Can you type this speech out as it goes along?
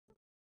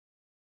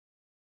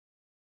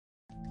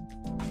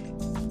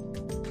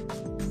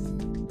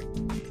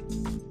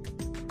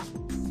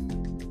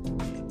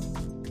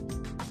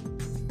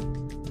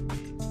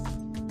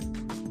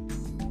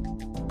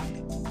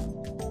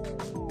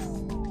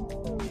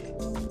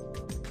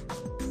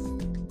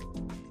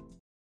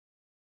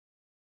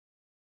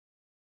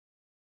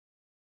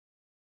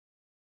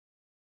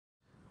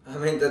I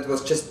mean, that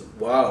was just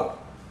wow.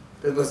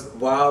 That was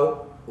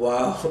wow,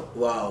 wow,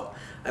 wow.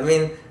 I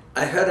mean,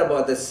 I heard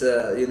about this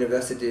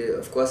university,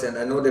 of course, and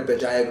I know the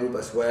Berjaya group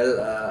as well.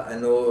 I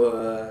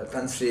know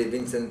Tan Sri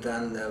Vincent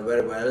Tan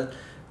very well,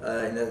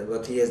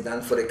 what he has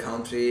done for the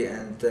country.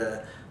 And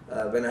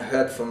when I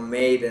heard from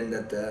Maid and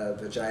that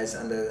Berjaya is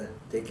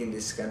undertaking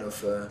this kind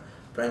of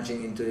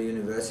branching into a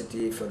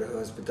university for the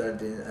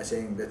hospitality, I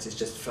think that is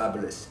just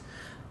fabulous.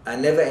 I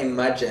never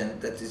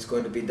imagined that it's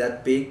going to be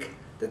that big,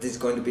 that it's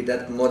going to be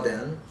that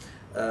modern.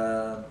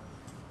 Uh,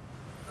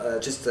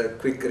 just a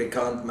quick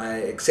recount, my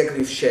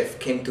executive chef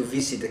came to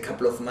visit a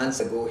couple of months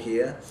ago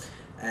here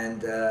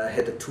and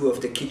had a tour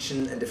of the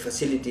kitchen and the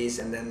facilities,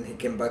 and then he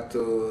came back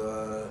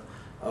to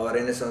our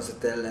Renaissance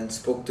Hotel and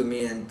spoke to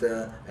me, and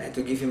I had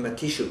to give him a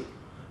tissue.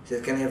 He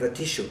said, "Can I have a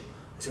tissue?"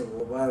 I said,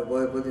 "Well,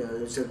 why, what?"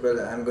 He said, "Well,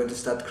 I'm going to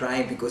start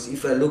crying because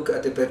if I look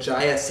at the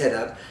Berjaya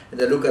setup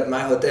and I look at my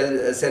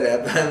hotel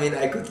setup, I mean,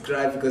 I could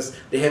cry because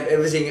they have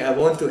everything I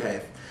want to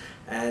have."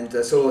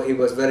 And so he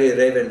was very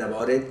reverent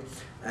about it.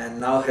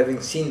 And now,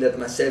 having seen that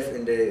myself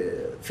in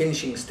the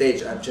finishing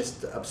stage, I'm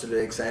just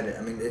absolutely excited.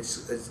 I mean,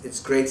 it's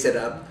great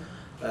setup,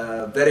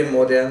 very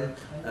modern,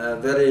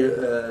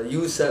 very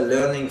user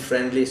learning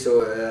friendly.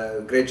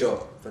 So great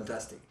job,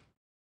 fantastic.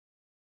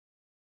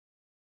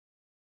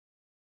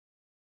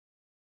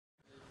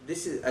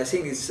 This is, I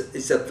think,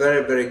 it's a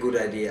very good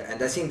idea,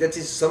 and I think that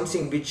is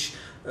something which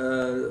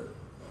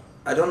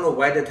I don't know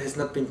why that has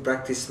not been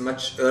practiced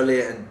much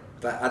earlier and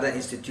by other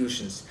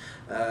institutions,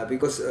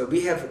 because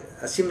we have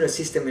a similar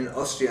system in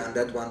Austria on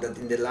that one, that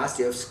in the last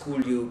year of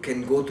school you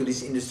can go to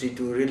this industry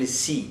to really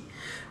see,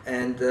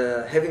 and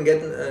having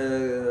gotten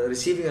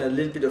receiving a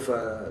little bit of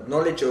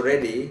knowledge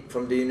already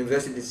from the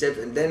university itself,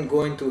 and then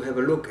going to have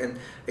a look and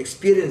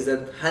experience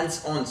that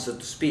hands-on, so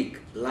to speak,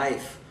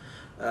 live.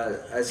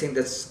 I think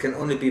that can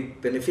only be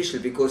beneficial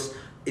because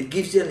it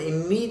gives you an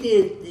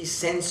immediate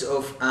sense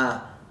of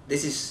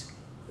this is,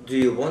 do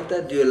you want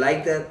that, do you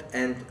like that,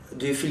 and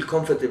do you feel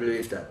comfortable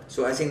with that.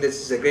 So I think this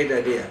is a great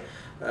idea.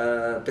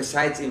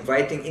 Besides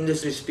inviting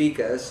industry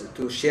speakers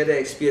to share their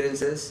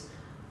experiences,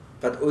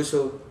 but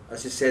also,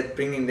 as you said,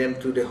 bringing them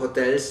to the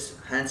hotels,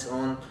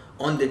 hands-on,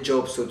 on the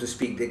job, so to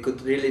speak. They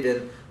could really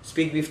then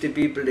speak with the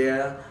people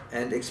there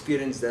and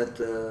experience that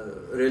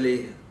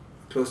really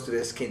close to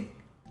their skin.